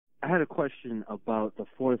I had a question about the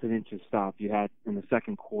fourth and inches stop you had in the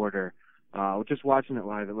second quarter. Just watching it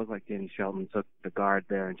live, it looked like Danny Shelton took the guard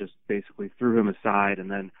there and just basically threw him aside, and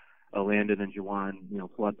then Landon and Juwan,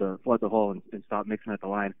 flood the hole and stop mixing at the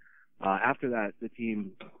line. After that, the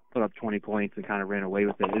team put up 20 points and kind of ran away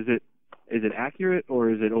with it. Is it accurate, or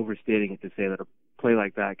is it overstating it to say that a play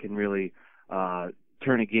like that can really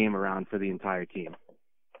turn a game around for the entire team?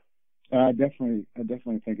 I definitely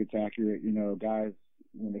think it's accurate. Guys,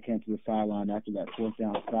 when they came to the sideline after that fourth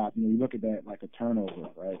down stop, you look at that like a turnover,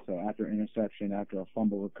 right? So after interception, after a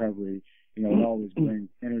fumble recovery, it always brings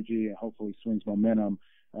energy and hopefully swings momentum.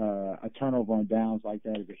 A turnover on downs like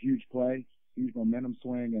that is a huge play, huge momentum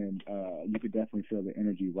swing, and you could definitely feel the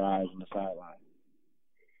energy rise on the sideline.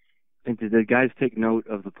 And did the guys take note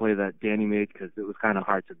of the play that Danny made? Because it was kind of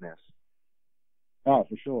hard to miss. Oh,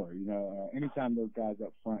 for sure. Anytime those guys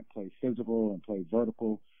up front play physical and play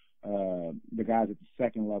vertical, the guys at the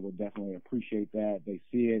second level definitely appreciate that. They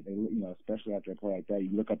see it. They, especially after a play like that,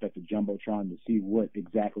 you look up at the jumbotron to see what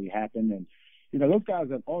exactly happened. And those guys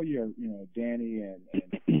have all year. Danny and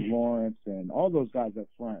Lawrence and all those guys up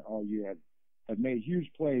front all year have made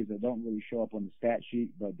huge plays that don't really show up on the stat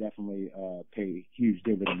sheet, but definitely pay huge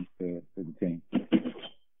dividends to the team.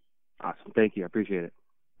 Awesome. Thank you. I appreciate it.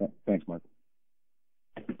 Thanks, Mark.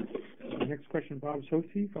 Next question, Bob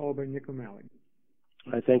Socci, followed by Nick O'Malley.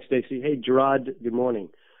 Thanks, Stacy. Hey, Gerard, good morning.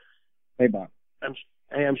 Hey, Bob.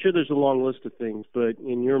 I'm sure there's a long list of things, but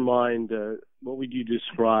in your mind, what would you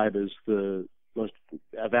describe as the most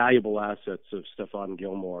valuable assets of Stephon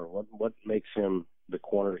Gilmore? What makes him the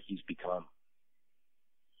corner he's become?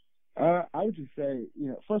 I would just say,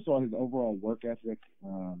 first of all, his overall work ethic.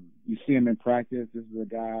 You see him in practice. This is a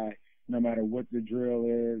guy, no matter what the drill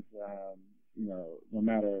is, no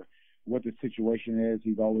matter what the situation is,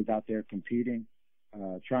 he's always out there competing,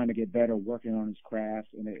 trying to get better, working on his craft,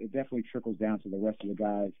 and it definitely trickles down to the rest of the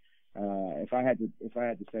guys. If I had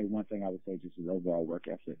to say one thing, I would say just his overall work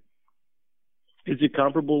ethic. Is it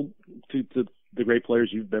comparable to the great players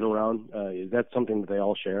you've been around? Is that something that they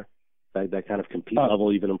all share? That kind of compete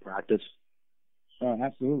level, even in practice?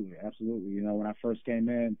 Absolutely. When I first came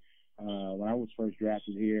in, when I was first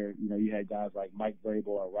drafted here, you had guys like Mike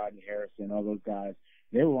Vrabel and Rodney Harrison, all those guys.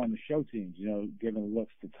 They were on the show teams, giving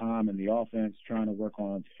looks to Tom and the offense, trying to work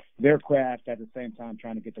on their craft at the same time,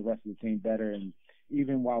 trying to get the rest of the team better. And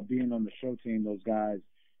even while being on the show team, those guys,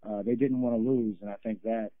 they didn't want to lose. And I think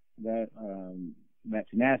that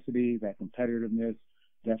tenacity, that competitiveness,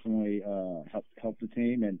 definitely helped the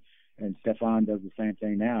team. And Stephon does the same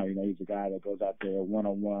thing now. He's a guy that goes out there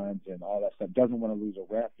one-on-ones and all that stuff, doesn't want to lose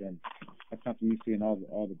a rep, and that's something you see in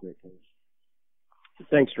all the great players.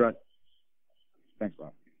 Thanks, Rod. Thanks,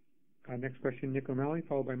 Bob. Next question, Nick O'Malley,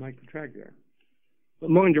 followed by Mike Petraglia.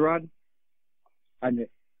 Good morning, Gerard. Hi, Nick.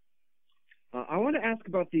 I want to ask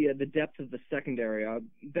about the depth of the secondary.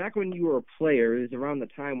 Back when you were a player, it was around the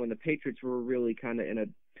time when the Patriots were really kind of in a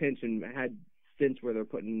pinch and had stints where they're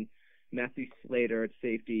putting Matthew Slater at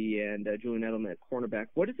safety and Julian Edelman at cornerback.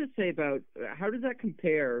 What does it say about how does that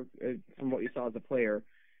compare from what you saw as a player?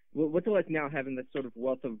 What's it like now having this sort of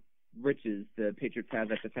wealth of riches the Patriots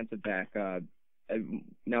have at defensive back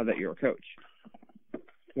now that you're a coach?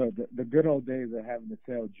 So the good old days of having to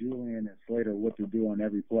tell Julian and Slater what to do on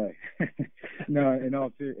every play. No, in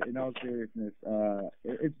all seriousness,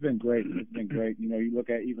 it's been great. It's been great. You look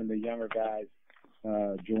at even the younger guys,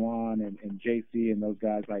 Juwan and JC and those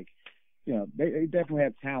guys, like, they definitely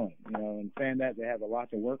have talent, and saying that they have a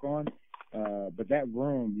lot to work on. But that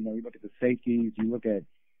room, you look at the safeties, you look at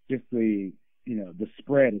just the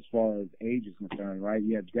spread as far as age is concerned, right?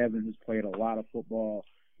 You have Devin, who's played a lot of football.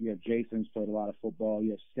 You have Jason, who's played a lot of football.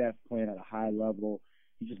 You have Steph playing at a high level.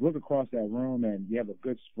 You just look across that room, and you have a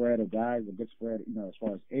good spread of guys, a good spread, as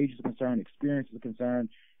far as age is concerned, experience is concerned,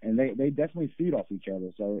 and they definitely feed off each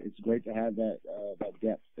other. So it's great to have that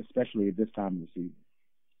depth, especially at this time of the season.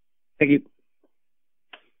 Thank you.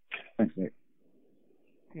 Thanks, Nick.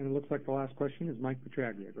 And it looks like the last question is Mike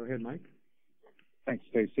Petraglia. Go ahead, Mike. Thanks,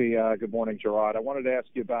 Stacy. Good morning, Gerard. I wanted to ask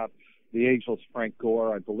you about the ageless Frank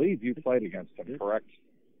Gore. I believe you played against him, correct?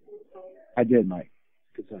 I did, Mike.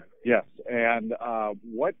 Yes. And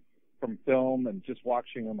what, from film and just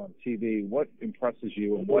watching him on TV, what impresses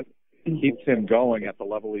you and what keeps him going at the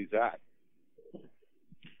level he's at?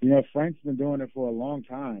 Frank's been doing it for a long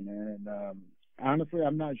time, and honestly,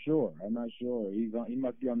 I'm not sure. He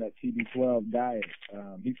must be on that TB12 diet.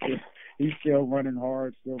 He's still running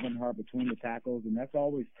hard between the tackles, and that's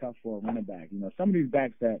always tough for a running back. Some of these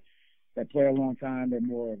backs that play a long time, they're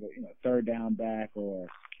more of a third down back or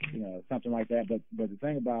something like that. But the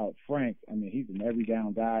thing about Frank, he's an every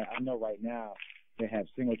down guy. I know right now they have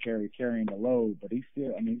Singletary carrying the load, but he's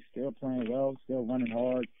still playing well, still running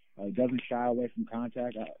hard. He doesn't shy away from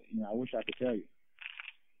contact. I wish I could tell you.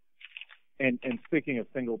 And speaking of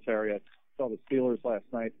Singletary, I saw the Steelers last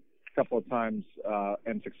night a couple of times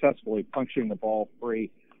and successfully punching the ball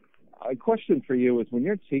free. A question for you is, when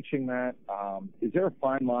you're teaching that, is there a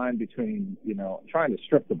fine line between, trying to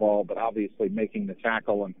strip the ball, but obviously making the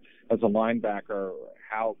tackle? And as a linebacker,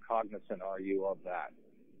 how cognizant are you of that?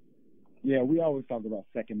 Yeah, we always talk about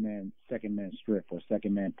second man strip or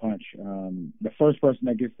second man punch. The first person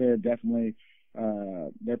that gets there, definitely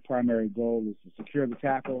their primary goal is to secure the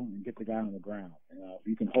tackle and get the guy on the ground. If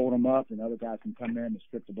you can hold him up and other guys can come in and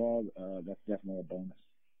strip the ball, that's definitely a bonus.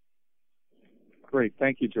 Great.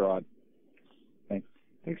 Thank you, Gerard. Thanks.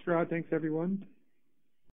 Thanks, Gerard. Thanks, everyone.